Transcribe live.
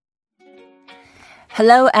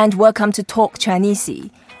Hello and welcome to Talk Chinese,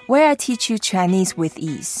 where I teach you Chinese with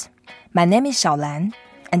ease. My name is ShaoLan,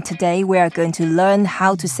 and today we are going to learn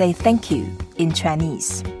how to say thank you in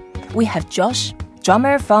Chinese. We have Josh,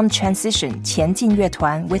 drummer from Transition 前进乐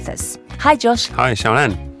团 with us. Hi, Josh. Hi,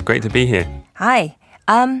 ShaoLan. Great to be here. Hi.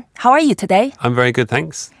 How are you today? I'm very good,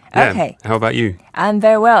 thanks. Okay. How about you? I'm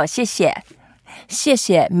very well. 谢谢. 谢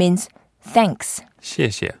谢 means thanks. 谢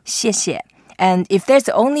谢. 谢谢. And if there's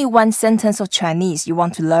only one sentence of Chinese you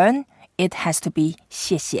want to learn, it has to be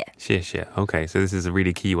谢谢. 谢谢. Okay, so this is a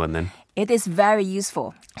really key one then. It is very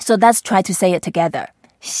useful. So let's try to say it together.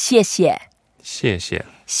 谢谢. 谢谢.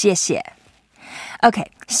 谢谢. Okay,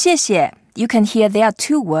 谢谢. You can hear there are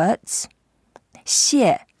two words.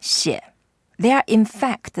 谢谢. They are in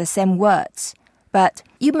fact the same words, but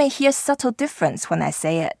you may hear subtle difference when I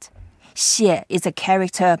say it. 谢 is a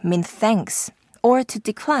character mean thanks or to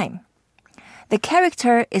decline. The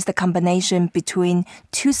character is the combination between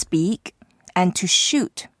to speak and to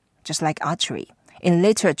shoot, just like archery. In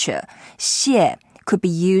literature, 谢 could be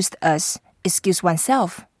used as excuse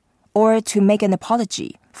oneself or to make an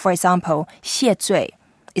apology. For example, 谢罪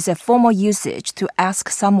is a formal usage to ask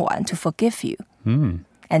someone to forgive you.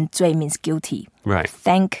 And 罪 means guilty. Right.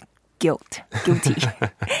 Thank guilty.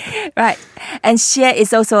 Right. And 谢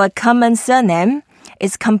is also a common surname.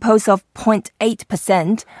 It's composed of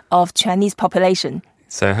 0.8% of Chinese population.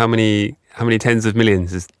 So how many tens of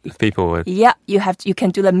millions of people? Yeah, you can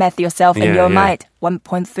do the math yourself in your mind.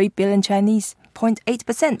 1.3 billion Chinese,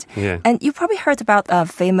 0.8%. Yeah. And you probably heard about a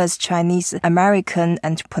famous Chinese-American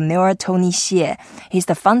entrepreneur, Tony Xie. He's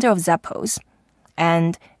the founder of Zappos.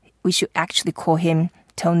 And we should actually call him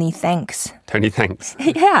Tony Thanks. Tony, thanks.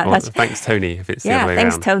 Yeah. Or thanks, Tony, if it's the other way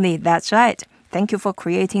thanks, around. Tony. That's right. Thank you for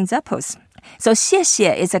creating Zappos. So 谢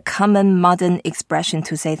谢 is a common modern expression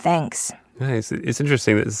to say thanks. Yeah, it's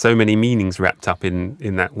interesting that there's so many meanings wrapped up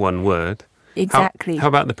in that one word. Exactly. How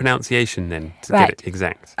about the pronunciation then, to Right. get it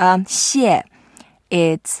exact? 谢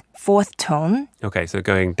it's fourth tone. Okay, so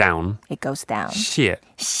going down. It goes down. 谢.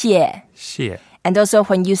 谢. 谢. And also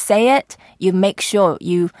when you say it, you make sure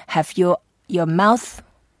you have your mouth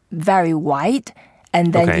very wide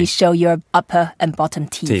and then you show your upper and bottom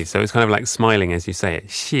teeth. So it's kind of like smiling as you say it.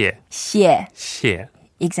 谢. 谢. 谢.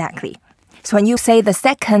 Exactly. So when you say the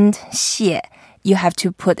second 谢, you have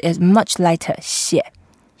to put it much lighter. 谢.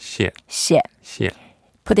 谢. 谢. 谢.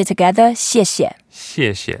 Put it together. 谢谢.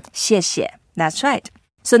 谢谢. 谢谢. That's right.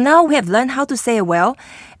 So now we have learned how to say it well.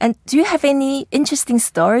 And do you have any interesting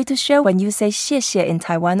story to share when you say 谢谢 in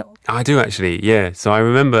Taiwan? I do actually, yeah. So I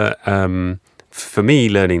remember for me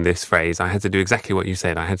learning this phrase, I had to do exactly what you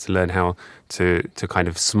said. I had to learn how to kind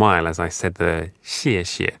of smile as I said the 谢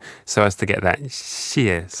谢, so as to get that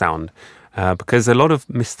谢 sound. Because a lot of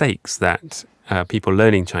mistakes that people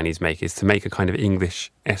learning Chinese make is to make a kind of English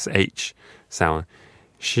SH sound.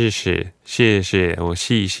 谢谢, 谢谢, or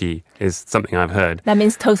谢谢 is something I've heard. That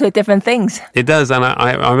means totally different things. It does, and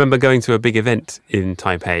I remember going to a big event in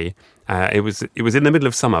Taipei. It was in the middle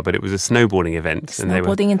of summer, but it was a snowboarding event.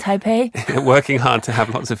 Snowboarding in Taipei? And they were working hard to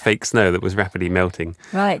have lots of fake snow that was rapidly melting.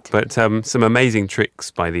 Right. But some amazing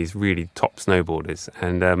tricks by these really top snowboarders.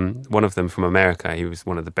 And one of them from America, he was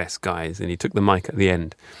one of the best guys, and he took the mic at the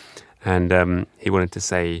end. And he wanted to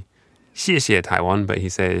say 谢谢 Taiwan, but he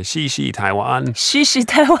said 谢谢 Taiwan. 谢谢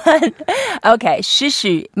Taiwan. Okay, 谢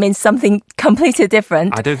谢 means something completely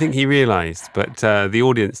different. I don't think he realized, but the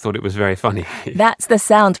audience thought it was very funny. That's the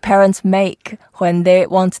sound parents make when they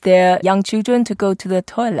want their young children to go to the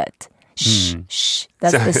toilet. Shh, shh.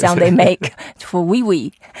 That's the sound they make for wee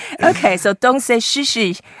wee. Okay, so don't say 谢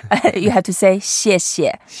谢. You have to say 谢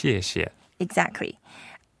谢. 谢谢. Exactly.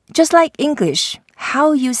 Just like English,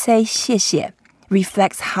 how you say 谢谢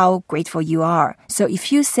reflects how grateful you are. So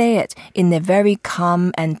if you say it in a very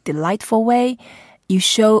calm and delightful way, you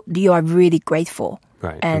show you are really grateful.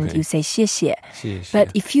 Right, and okay. you say 谢谢. 谢谢.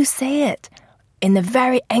 But if you say it in a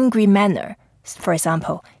very angry manner, for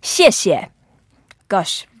example, 谢谢,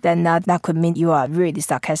 gosh, then that could mean you are really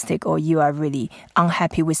sarcastic or you are really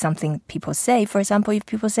unhappy with something people say. For example, if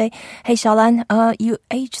people say, hey, ShaoLan, you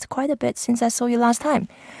aged quite a bit since I saw you last time.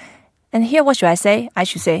 And here, what should I say? I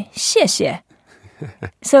should say 谢谢.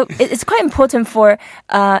 So it's quite important for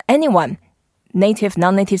anyone, native,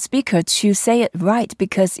 non-native speaker, to say it right,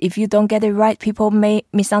 because if you don't get it right, people may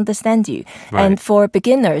misunderstand you. Right. And for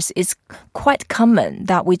beginners, it's quite common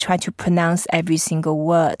that we try to pronounce every single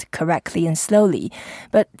word correctly and slowly.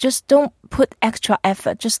 But just don't put extra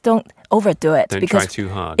effort. Just don't overdo it. Don't because try too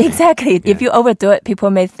hard. Exactly. Yeah. If you overdo it,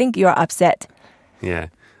 people may think you're upset. Yeah.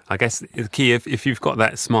 I guess the key, if you've got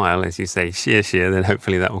that smile, as you say, 谢谢, then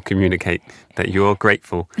hopefully that will communicate that you're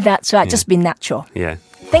grateful. That's right. Just be natural. Yeah.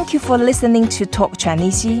 Thank you for listening to Talk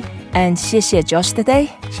Chinese. And 谢谢 Josh today.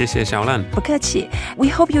 谢谢ShaoLan. 不客气. We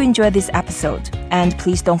hope you enjoyed this episode. And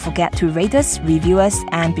please don't forget to rate us, review us,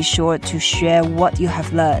 and be sure to share what you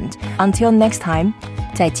have learned. Until next time,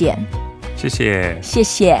 再见. 谢谢. 谢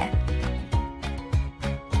谢.